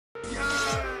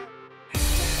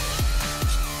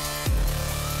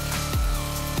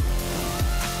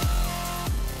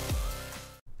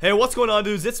Hey, what's going on,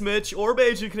 dudes? It's Mitch, Orb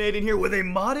Agent Canadian here with a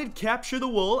modded Capture the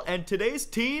Wool, and today's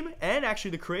team, and actually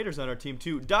the creators on our team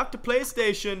too, Dr.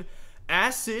 PlayStation,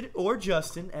 Acid or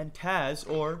Justin, and Taz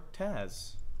or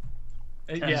Taz.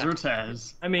 Taz or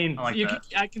Taz. I mean, I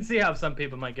I can see how some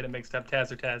people might get it mixed up,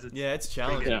 Taz or Taz. Yeah, it's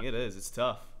challenging. Yeah. It is. It's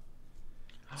tough.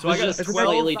 So There's I got just 12.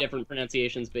 slightly different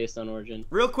pronunciations based on origin.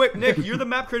 Real quick, Nick, you're the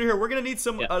map creator here. We're gonna need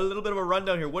a little bit of a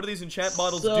rundown here. What do these enchant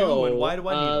bottles do, and why do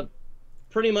I need them?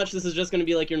 Pretty much, this is just going to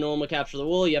be like your normal capture the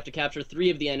wool. You have to capture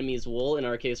 3 of the enemy's wool. In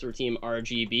our case, we're team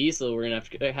RGB, so we're going to have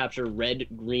to capture red,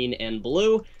 green, and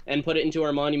blue, and put it into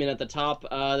our monument at the top.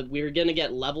 We're going to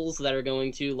get levels that are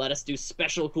going to let us do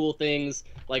special cool things,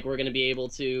 like we're going to be able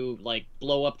to like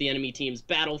blow up the enemy team's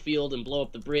battlefield and blow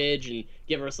up the bridge, and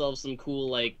give ourselves some cool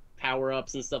like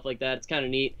power-ups and stuff like that. It's kind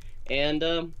of neat.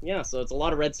 And yeah, so it's a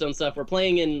lot of redstone stuff. We're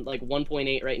playing in like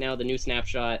 1.8 right now, the new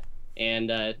snapshot,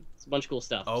 and it's a bunch of cool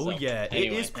stuff. Oh, so, yeah,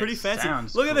 anyway. it is pretty fancy.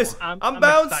 Look at this. I'm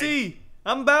bouncy. excited.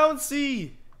 I'm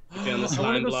bouncy. Okay, on the I slime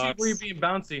want to go see blocks. where you being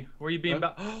bouncy. Where you being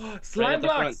Huh? slime Right at the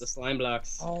blocks. front, the slime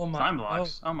blocks. Oh my. Slime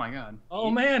blocks. Oh my god. Oh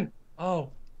man.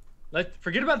 Oh.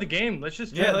 Forget about the game. Let's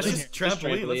just Yeah, let's trampoline just here.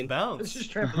 trampoline. Let's trampoline. bounce. Let's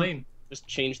just trampoline. Just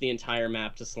change the entire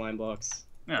map to slime blocks.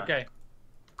 Yeah. Okay.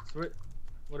 So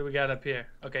what do we got up here?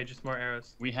 Okay, just more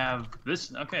arrows. We have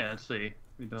this. Okay, let's see.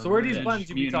 So where are these buttons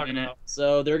you be talking about?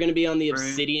 So they're going to be on the Right.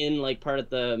 obsidian like part at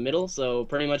the middle. So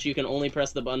pretty much you can only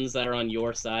press the buttons that are on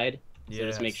your side. So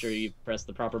just make sure you press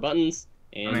the proper buttons.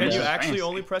 And I mean, Can this you is actually fancy.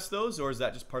 only press those, or is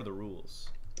that just part of the rules?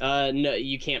 no,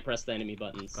 you can't press the enemy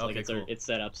buttons. Okay, like it's cool. it's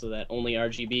set up so that only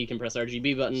RGB can press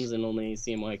RGB buttons and only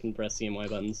CMY can press CMY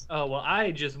buttons. Oh well, I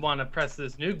just want to press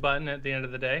this nuke button at the end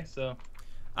of the day. So.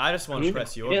 I just want to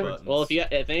press your Yeah, buttons. well,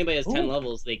 if anybody has 10 Ooh.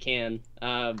 levels, they can.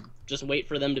 Just wait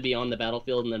for them to be on the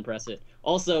battlefield and then press it.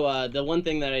 Also, the one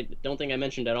thing that I don't think I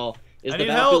mentioned at all is I the need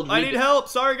battlefield. help. I need help.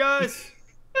 Sorry, guys.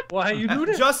 Why you do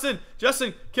this? Justin,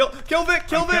 kill Vic, kill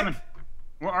I'm Vic. coming.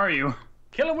 Where are you?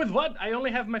 Kill him with what? I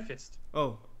only have my fist.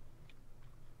 Oh.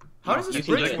 How does You this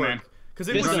can bridge do it, work? man. Because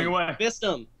it Fist was. running him. away. Fist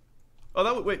him. Oh,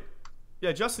 that was wait.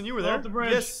 Yeah, Justin, you were Blow there. up the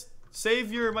bridge. Yes,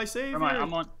 savior, my savior. Where am I?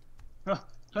 I'm on.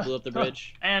 Blew up the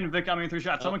bridge. And Vic got me 3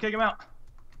 shots. Someone kick him out.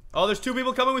 Oh, there's 2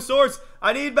 people coming with swords.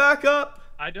 I need backup.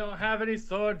 I don't have any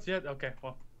swords yet. Okay,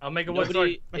 well, I'll make a wood sword.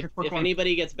 Nobody, Make a if quick one.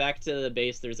 anybody gets back to the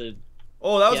base, there's a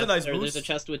Oh, that was yes, a nice there's boost. a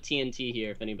chest with TNT here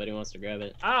if anybody wants to grab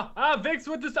it. Vic's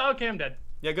with this. Okay, I'm dead.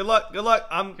 Yeah, good luck. Good luck.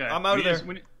 I'm Okay. out of there.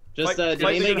 Just Fight- did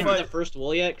fight anybody the get to the fight. first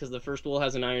wool yet? Because the first wool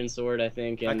has an iron sword, I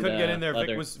think. And, I couldn't get in there.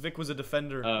 leather. Vic was a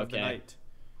defender of the Okay. night.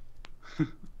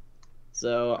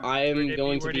 So I'm Where'd it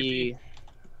going be? to Where'd it be.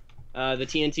 The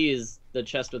TNT is the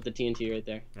chest with the TNT right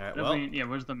there. All right. Well, Yeah,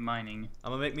 where's the mining?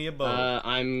 I'm gonna make me a bow.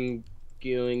 I'm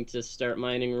going to start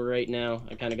mining right now.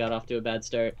 I kind of got off to a bad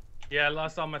start. Yeah, I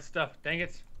lost all my stuff. Dang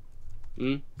it.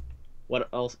 What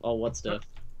else? Oh, what stuff?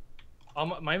 All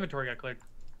my inventory got cleared.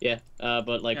 Yeah.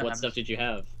 But like, Yeah, what I'm stuff just- did you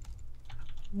have?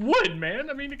 Wood, man.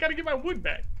 I mean, I gotta get my wood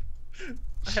back.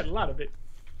 I had a lot of it.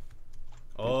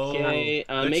 Oh, Okay.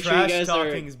 the Make sure you trash guys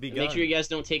talking's begun. Make sure you guys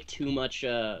don't take too much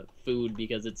food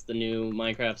because it's the new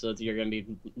Minecraft, so you're gonna be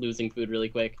losing food really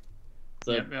quick.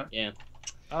 So Yep. yeah.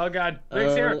 Oh God,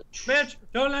 Vic's here. Mitch,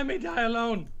 don't let me die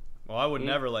alone. Well, I would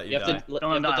never let you, You have die. to, you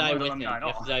Don't have to die, die don't with let him. him die. You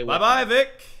have to Oh. die with Bye, him. bye,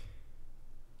 Vic.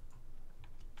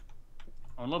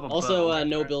 I love a Also, bow.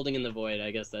 no building in the void.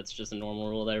 I guess that's just a normal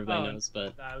rule that everybody Oh. knows,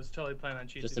 but I was totally planning on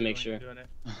cheating. Just to make doing sure. it.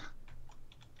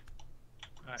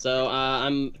 Alright. so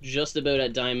I'm just about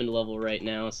at diamond level right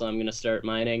now, so I'm gonna start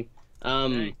mining.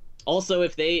 Okay. Also,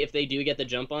 if they do get the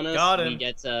jump on us, Got him.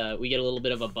 we get a little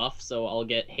bit of a buff, so I'll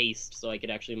get haste, so I could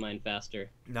actually mine faster.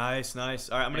 Nice, nice.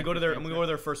 All right, I'm gonna go to their. I'm gonna go to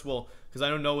their first wool because I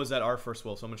don't know Noah's at our first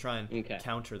wool, so I'm gonna try and Okay.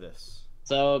 counter this.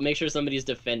 So make sure somebody's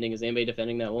defending. Is anybody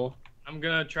defending that wall? I'm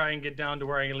gonna try and get down to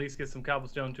where I can at least get some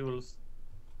cobblestone tools.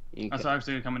 Okay. That's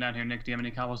actually coming down here, Nick. Do you have any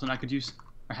cobblestone I could use?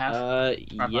 Or half? Yes,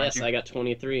 behind you. I got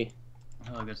 23.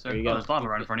 Oh, good, sir. there you Oh, go. there's lava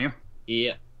right in front of you.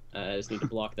 Yeah, I just need to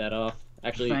block that off.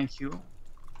 Actually, Thank you.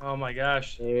 Oh my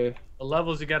gosh, there. the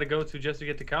levels you got to go to just to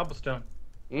get to cobblestone.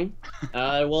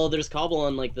 Well, there's cobble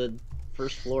on like the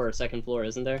first floor or second floor,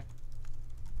 isn't there?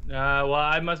 Well,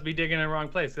 I must be digging in the wrong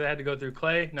place. 'Cause I had to go through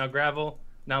clay, now gravel.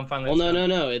 Now I'm finally. Well,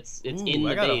 no. It's Ooh, in the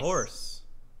I got base. a horse.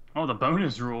 Oh, the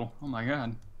bonus rule. Oh my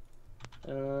god.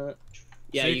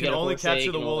 Yeah, so you get can a only horse capture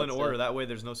egg the and all wool in that order. stuff. That way,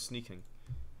 there's no sneaking.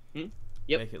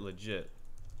 Yep. Make it legit.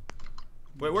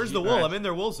 Wait, where's the wool? Alright. I'm in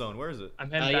their wool zone. Where is it?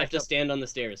 I'm heading You back have to up. stand on the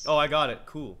stairs. Oh, I got it.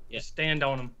 Cool. Yeah. Just stand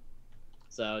on them.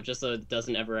 So just so it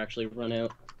doesn't ever actually run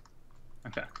out.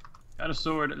 Okay. Got a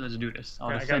sword. Let's do this. I'll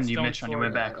Okay, I got a defend you, stone Mitch, on your way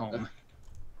sword. back home.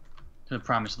 To the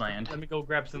promised land. Let me go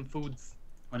grab some foods.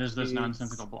 What is this Foods.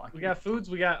 nonsensical block? We got foods.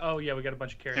 We got. Oh yeah, we got a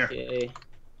bunch of carrots. Here. Okay.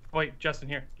 Wait, Justin,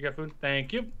 here. You got food?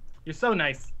 Thank you. You're so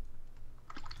nice.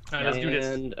 All right, let's do this.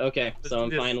 And okay, Let's so do I'm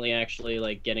this. finally actually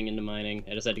like getting into mining.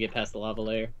 I just had to get past the lava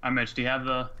layer. Alright, Mitch, do you have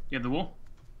the wool?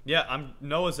 Yeah,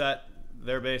 Noah's at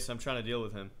their base. I'm trying to deal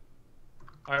with him.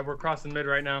 All right, we're crossing mid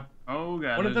right now. Oh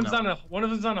god. One of there's them's no. on a. One of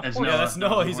them's on a There's horse. Yeah, Noah. that's No,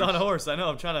 Noah. on He's horse. on a horse. I know.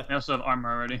 I'm trying They to. also have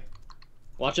armor already.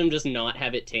 Watch him just not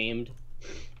have it tamed.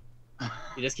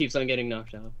 He just keeps on getting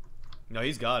knocked out. No,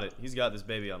 he's got it. He's got this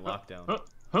baby on lockdown. Huh,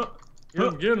 huh, Get him!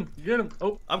 huh. Get him! Get him!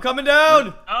 Oh, I'm coming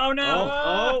down. Oh no!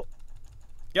 Oh,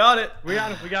 Got it. we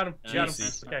got him! We got him! We got him!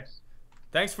 Nice. Okay.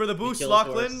 Thanks for the boost, kill his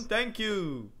Lachlan. horse. Thank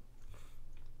you.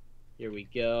 here we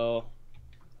go.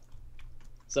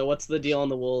 So what's the deal on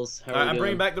the wolves? How All are right, we I'm doing?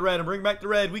 bringing back the red. I'm bringing back the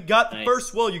red. We got the Nice.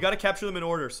 first wool. You got to capture them in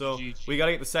order. So GG. we got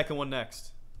to get the second one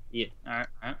next. Yeah. Alright,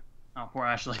 alright. Oh, poor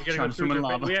Ashley. We gotta Trying go to through swim in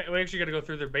their. lava. We actually gotta go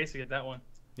through their base to get that one.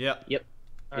 Yeah. Yep.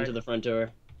 All Into right, the front door.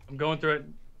 I'm going through it.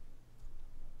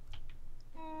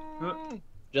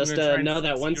 Just gonna try and know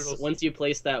that slice noodles. once you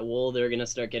place that wool, they're gonna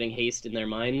start getting haste in their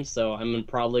mind. So I'm gonna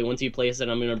probably once you place it,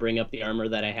 I'm gonna bring up the armor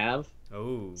that I have.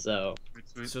 Oh. So Sweet,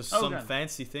 sweet. So Oh, some God.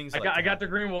 fancy things. I like got. I that. got the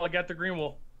green wool. I got the green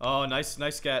wool. Oh, nice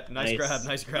scat. Nice Nice. grab.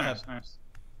 Nice grab. Nice, nice.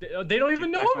 They don't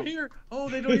even know I'm here. Oh,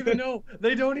 they don't even know.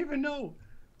 They don't even know.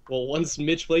 well, once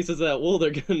Mitch places that wool,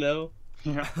 they're gonna know.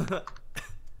 Yeah.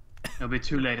 It'll be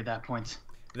too late at that point.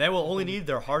 They will only need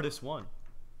their hardest one.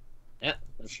 Yeah,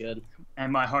 that's good.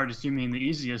 And by hardest, you mean the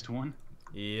easiest one.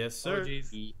 Yes, Oh sir.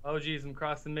 jeez. Oh jeez. I'm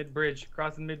crossing mid bridge.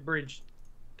 Crossing mid bridge.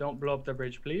 Don't blow up the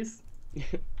bridge, please.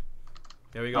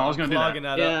 There we go. Oh, I was I'm gonna do that. clogging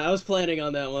that up. Yeah, I was planning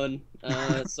on that one.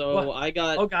 So What? I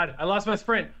got. Oh god, I lost my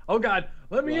sprint. Oh god,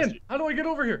 let me Lost in. it. How do I get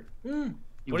over here? You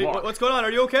What are you, walk. what's going on?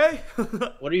 Are you okay?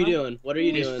 What are you doing? What are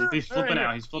you He's, doing? he's flipping Alright,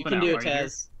 out. He's You flipping can out. do it, right here.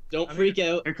 Taz. Don't I'm freak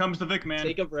out. Here comes the Vic man.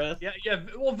 Take a breath. Yeah, yeah.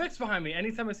 Well, Vic's behind me.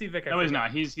 Anytime I see Vic, I No, he's freak out.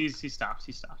 not. He stopped.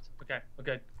 He stopped. Okay,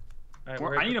 okay. All right,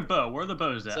 Where, I need a bow. Where are the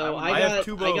bows at? So want- I have got,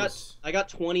 two I bows. got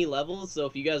 20 levels. So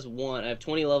if you guys want, I have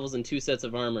 20 levels and 2 sets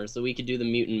of armor. So we could do the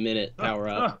mutant minute power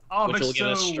up, Oh, which Vic's will give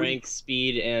us so strength,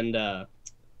 speed, and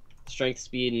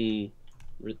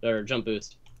or jump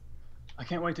boost. I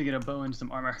can't wait to get a bow and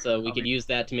some armor. So we I'll could be- use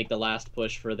that to make the last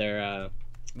push for their.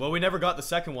 Well, we never got the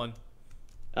second one.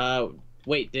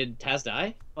 Wait, did Taz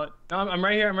die? No, I'm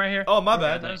right here. I'm right here. Oh, my Okay,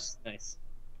 bad. that's- Nice.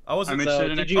 I wasn't. I mean, So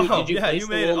shouldn't did it- you Oh, did you yeah, place you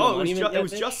the made it. wool Oh, in it was, the monument it yet,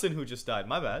 was Mitch? Justin who just died.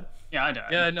 My bad. Yeah, I died.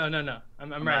 Yeah, no.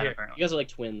 I'm right bad, here. apparently. You guys are like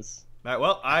twins. All right,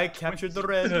 well, I captured the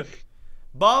red.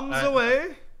 Bombs Alright.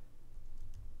 away.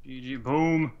 GG.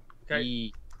 Boom.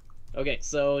 Okay. Okay,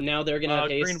 so now they're gonna have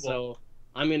Green haste. wool. So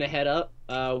I'm gonna head up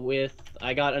with.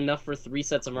 I got enough for 3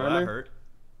 sets of Well, that armor. hurt.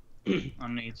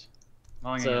 I'm neat.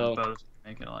 I'm only So- gonna get bows to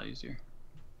make it a lot easier.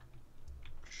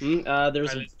 There's Alright,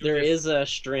 let's do there this. is a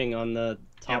string on the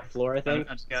top Yep. floor, I think,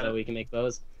 I just got so it. we can make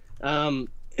bows. So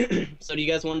do you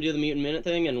guys want to do the mutant minute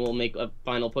thing, and we'll make a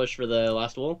final push for the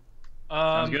last wool?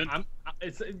 good.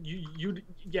 It's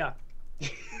yeah.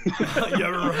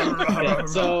 Okay,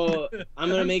 so I'm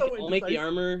gonna I'm make so I'll make the indecisive.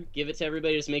 armor, give it to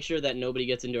everybody. Just make sure that nobody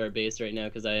gets into our base right now,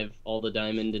 because I have all the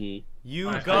diamond and You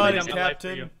Alright, got I'll lay it, down my life for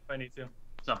you Captain. if I need to.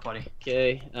 What's up, buddy?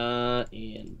 okay,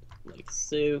 and like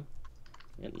so,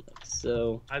 and like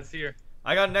so. I see her.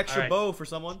 I got an extra Alright. bow for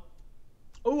someone.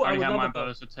 Oh, I I already would have love my it though.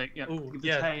 bows to take. Yeah. Ooh, the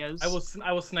yeah. Tayas.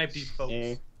 I will snipe these folks.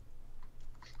 There.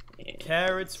 And-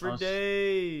 Carrots for Us.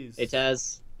 days. Hey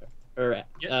Taz, or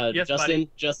Yes, Justin,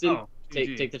 Justin, Oh, take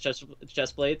GG. take the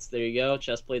chest plates. There you go,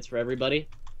 chest plates for everybody.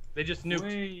 They just nuked.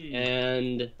 Whee!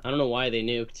 And I don't know why they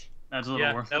nuked. That's a little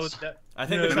Yeah, worthless. that was that. I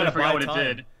think No, they're I trying to forgot buy what it time.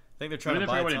 did. I think they're I trying to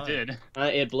forgot buy what time. it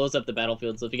did. It blows up the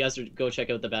battlefield. So if you guys go check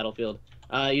out the battlefield,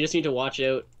 you just need to watch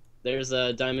out. There's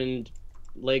diamond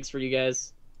legs for you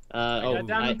guys. I got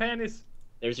diamond panties.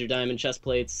 There's your diamond chest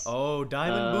plates. Oh,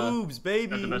 diamond boobs, baby.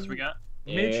 That's the best we got.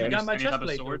 Mitch, you There. got my Any chest type of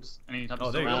plate. swords? Any type Oh,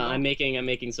 of there you swords? go. I'm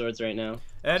making swords right now.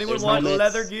 Anyone There's want helmets,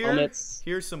 leather gear? helmets.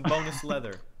 Here's some bonus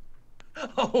leather.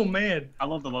 Oh man. I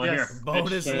love the leather Yes. here.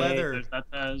 Bonus Mitch, leather. There's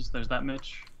that Taz. There's that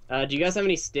Mitch. Do you guys have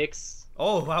any sticks?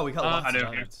 Oh, wow, we got lots I of do.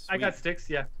 diamonds. I got Sweet. sticks.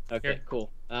 Yeah. Okay, Here.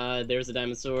 cool. There's a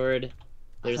diamond sword.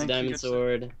 There's a Thank you, diamond good sir.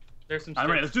 sword. There's some All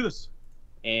right, sticks. let's do this.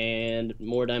 And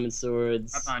more diamond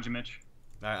swords. Right behind you, Mitch.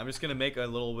 All right, I'm just gonna make a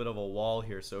little bit of a wall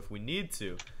here, so if we need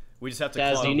to, we just have to.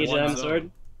 Taz, clog do you need a one diamond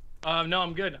zone. sword? No,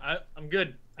 I'm good. I'm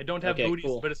good. I don't have Okay, booties,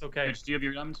 cool. but it's okay. Mitch, do you have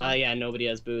your diamond sword? Yeah, nobody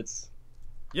has boots.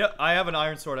 Yep, I have an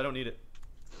iron sword. I don't need it.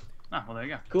 Ah, well, there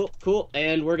you go. Cool.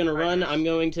 And we're gonna Alright, run. guys. I'm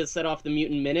going to set off the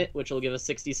mutant minute, which will give us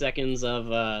 60 seconds of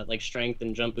like strength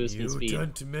and jump boost and speed.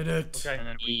 Mutant minute. Okay. And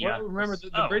then we Yeah. got Remember, this.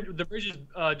 the bridge is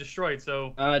destroyed.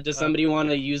 So Does somebody want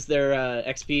to use their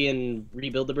XP and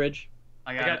rebuild the bridge? I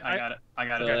I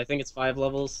got So it. I think it's 5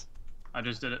 levels. I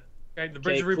just did it. Okay, the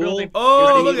bridge is cool. rebuilding.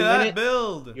 Oh, You're look ready at to that win it?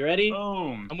 build. You ready?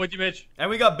 Boom. I'm with you, Mitch. And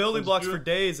we got building Let's blocks do for it.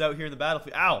 days out here in the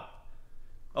battlefield. Ow.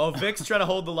 Oh, Vic's trying to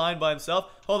hold the line by himself.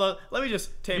 Hold on. Let me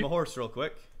just tame a horse real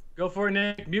quick. Go for it,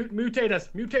 Nick. Mutate us.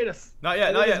 Mutate us. Not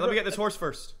yet, not yet. Let me get this horse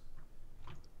first.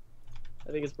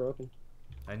 I think it's broken.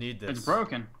 I need this. It's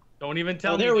broken. Don't even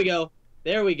tell Oh, me. there we go.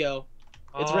 There we go.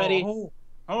 It's ready.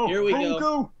 Oh, Here we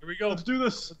go. Here we go. Let's do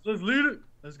this. Let's lead it.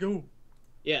 Let's go.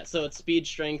 Yeah, so it's speed,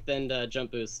 strength, and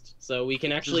jump boost. So we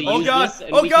can actually Oh use god! this.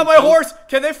 And Oh we god, can my jump. horse!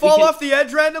 Can they fall can- off the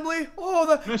edge randomly?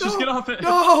 Oh, Mitch, no, just get off it.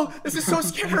 No, this is so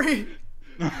scary.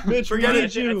 Mitch, Forget we it.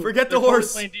 need you. Forget the They're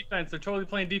horse. Totally playing defense. They're totally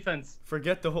playing defense.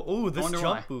 Forget the whole. Ooh, this wonder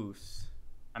jump why. boost.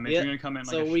 I mean, Yeah, you're gonna come in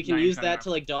like so a we can 9 use center. that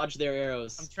to like dodge their I'm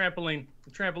arrows. trampolining.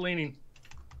 I'm trampolining.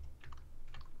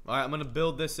 All right, I'm gonna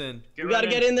build this in. We gotta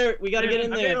get in there. We gotta get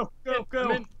in I'm there. Go, go,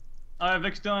 I'm go. in.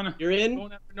 Vic's done. You're in.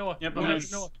 Going after Noah. Yep, Going I'm after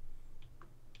in. Noah.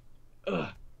 Ugh.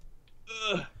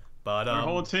 Ugh. But Our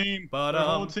whole team. Our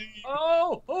whole team.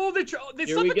 Oh, they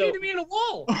Here we go. suffocated me in a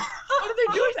wall. How did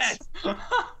they do that?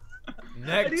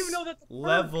 next didn't even know that's a perk.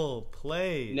 level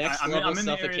play. Next I'm level in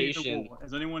the area of the suffocation. wall.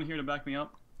 Is anyone here to back me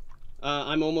up?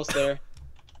 I'm almost there.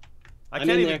 I I'm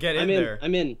can't in even there. get in I'm there.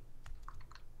 I'm in.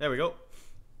 There we go.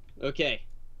 Okay.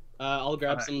 I'll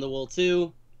grab Alright. some of the wool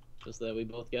too, just so that we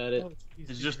both got it. Oh, jeez, It's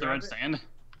did just you the red grab it? sand.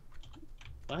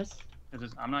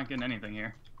 What? I'm not getting anything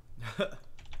here.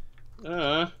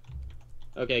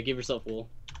 Okay, give yourself wool.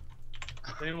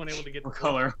 Is anyone able to get What the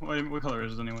color? What color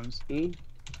is anyone's?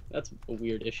 That's a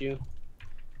weird issue.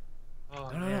 Oh,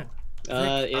 I don't know. man.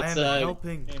 I It's am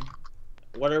helping.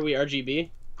 what are we? RGB?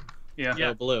 Yeah. Yeah.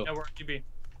 Oh, blue. Yeah, we're RGB.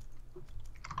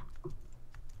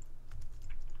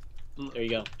 There you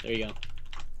go. There you go.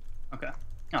 Okay.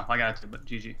 Oh, I got it too, but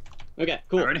GG. Okay,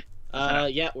 cool. Ready?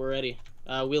 Yeah, we're ready.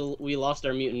 We lost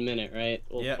our mutant minute, right?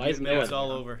 Well, Yeah, why is it's Noah?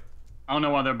 all over. I don't know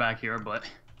why they're back here, but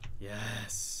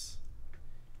Yes.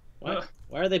 Why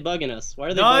are they bugging us? Why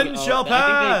are they None bugging? shall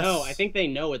pass. I think they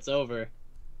know it's over.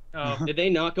 Oh, Did they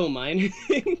not go mining?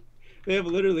 They have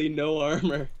literally no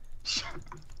armor.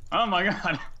 oh my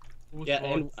god. Yeah,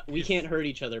 and we can't hurt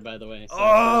each other, by the way. So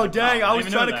Oh dang! I I was didn't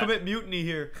even trying know to that. commit mutiny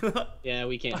here. yeah,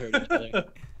 we can't hurt each other.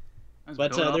 Let's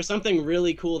But build up. there's something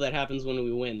really cool that happens when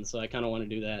we win, so I kind of want to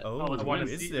do that. Oh, I let's want what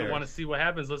to is see. there? I want to see what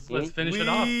happens. Let's Hmm? finish it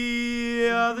off. We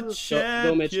are the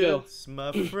Go, Mitch, go. champions,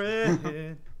 my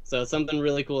friend. So it's something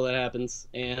really cool that happens,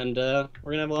 and we're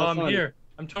gonna have a lot Oh, of I'm fun. here.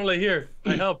 I'm totally here.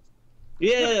 I helped.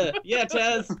 Yeah, yeah,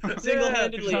 Taz,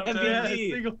 single-handedly Yeah,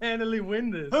 MVP. Single-handedly win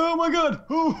this. Oh my god.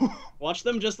 Ooh. Watch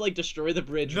them just like destroy the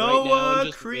bridge right now and Noah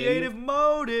just creative win.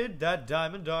 moded that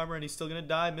diamond armor, and he's still gonna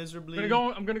die I'm miserably. gonna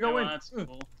go Oh, in. that's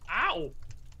cool. Ow!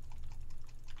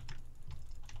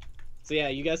 So yeah,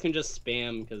 you guys can just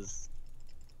spam because.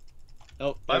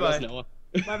 Oh, there Bye-bye. goes Noah.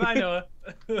 Bye bye, Noah.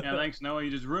 Yeah, thanks, Noah.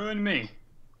 You just ruined me.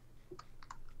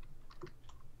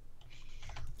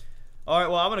 All right,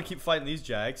 well I'm gonna keep fighting these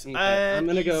jags. Okay, I'm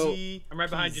gonna go- Easy I'm right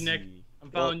behind you, Nick. peasy.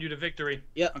 I'm following you to victory.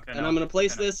 Yep, Okay, and no. I'm gonna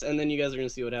place Okay, no. this, and then you guys are gonna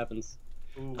see what happens.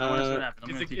 Ooh. I wanna see Uh, what happens.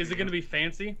 I'm gonna keep Is it you. gonna be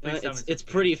fancy? Please tell me It's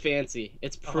pretty fancy.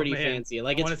 It's pretty man. fancy.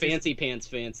 Like I it's wanna see- fancy pants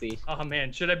fancy. Oh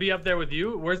man, should I be up there with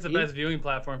you? Where's the Hmm? best viewing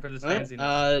platform for this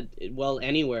fanciness? Well,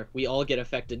 anywhere. We all get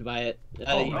affected by it.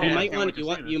 Oh, You man, I might can't want wait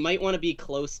to see you this. might want to be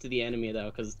close to the enemy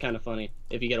though, because it's kind of funny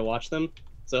if you get to watch them.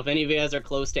 So if any of you guys are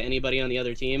close to anybody on the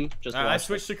other team, just I watch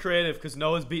switched to creative because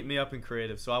Noah's beating me up in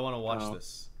creative, so I want to watch Oh.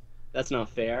 this. them. That's not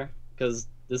fair, because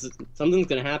something's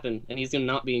gonna happen, and he's gonna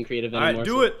not be in creative All right, anymore.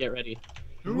 do so it. Get ready.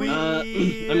 We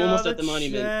I'm almost are at the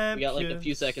monument. We got like a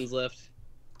few champions. seconds left.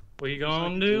 We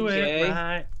gonna do Okay. it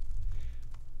right.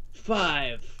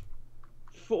 5,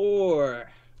 4.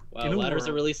 Wow, In a ladders are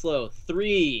world. really slow.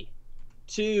 3,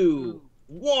 2,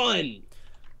 1.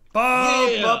 Bum,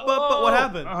 Yeah. bum, bum, bum. What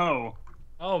happened? Oh,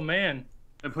 Oh man.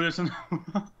 they put us in.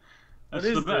 That's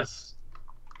is the this? best.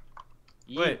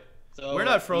 Wait, So, we're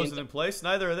not the frozen in place.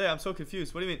 Neither are they. I'm so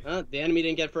confused. What do you mean? The enemy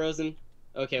didn't get frozen.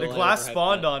 Okay, The well, glass I overhyped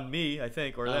spawned that. on me, I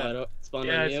think, or Oh, them. I don't spawn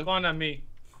Yeah, on it you. spawned on me.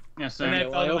 Yeah, And same. then it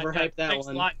well, fell I to my overhyped death. that Thanks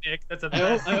one. a lot, Nick. That's a I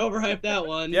bad. overhyped that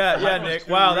one. Yeah, yeah, That Nick. was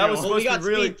Wow, that was real. Well, we supposed got to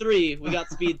be really. speed 3. We got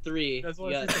speed 3. You guys We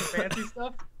want to got- see some fancy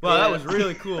stuff? Wow, that Yeah. was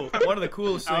really cool. One of the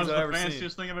coolest That things was I've the ever seen.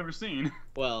 fanciest thing I've ever seen.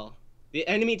 Well, the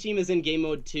enemy team is in game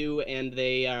mode 2, and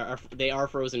they are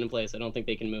frozen in place. I don't think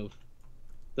they can move.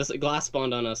 This glass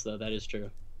spawned on us, though. That is true.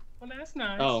 Well, that's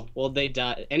nice. Oh, well, they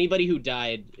died. Anybody who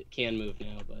died can move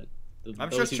now, but I'm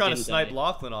those just who trying to didn't snipe die-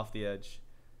 Lachlan off the edge.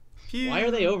 Pew, Why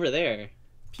are they over there?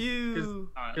 Pew.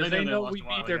 Because they know we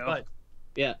beat their butt.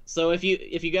 Yeah. So if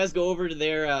you guys go over to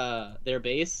their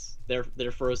base,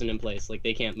 they're frozen in place. Like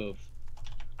they can't move.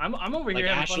 I'm over Like, here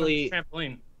having Ashley- fun on the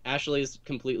trampoline. Ashley's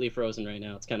completely frozen right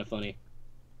now. It's kind of funny.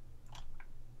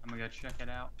 I'm gonna go check it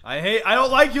out. I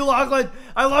don't like you, Lachlan.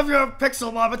 I love your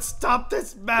pixel mom, but stop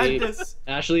this madness.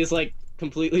 Ashley is like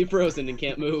completely frozen and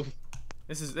can't move.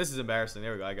 This is embarrassing.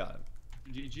 There we go. I got him.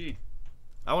 GG.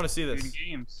 I want to see this. Good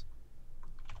games.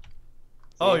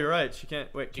 Oh, you're right. She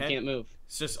can't. Wait, She can't move.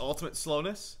 It's just ultimate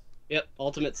slowness. Yep,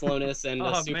 ultimate slowness and a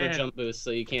Oh, super man. jump boost,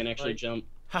 so you can't actually jump.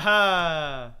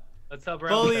 Haha. Let's help her.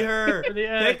 Bully her. Over the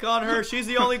edge. Pick on her. She's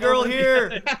the only girl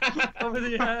here. Over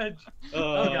the edge.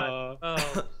 Oh god.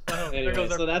 Oh. There Anyway,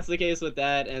 goes our... so that's the case with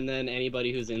that, and then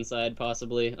anybody who's inside,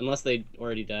 possibly, unless they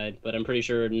already died. But I'm pretty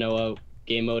sure Noah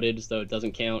game moded, so it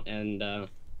doesn't count, and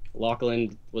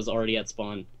Lachlan was already at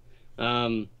spawn.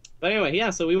 But anyway, yeah,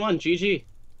 so we won. GG.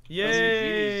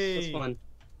 Yay. That was fun.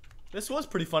 This was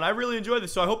pretty fun. I really enjoyed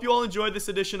this. So I hope you all enjoyed this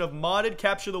edition of Modded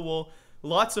Capture the Wool.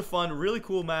 Lots of fun, really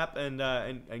cool map and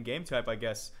game type, I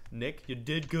guess. Nick, you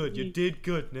did good. You did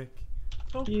good, Nick.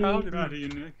 So proud of Proud you.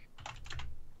 of you, Nick.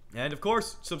 And of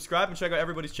course, subscribe and check out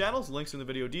everybody's channels. Links in the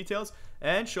video details.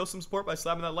 And show some support by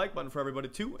slapping that like button for everybody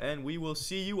too. And we will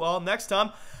see you all next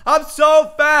time. I'm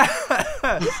so fast.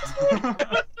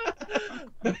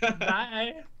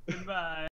 Bye. Goodbye.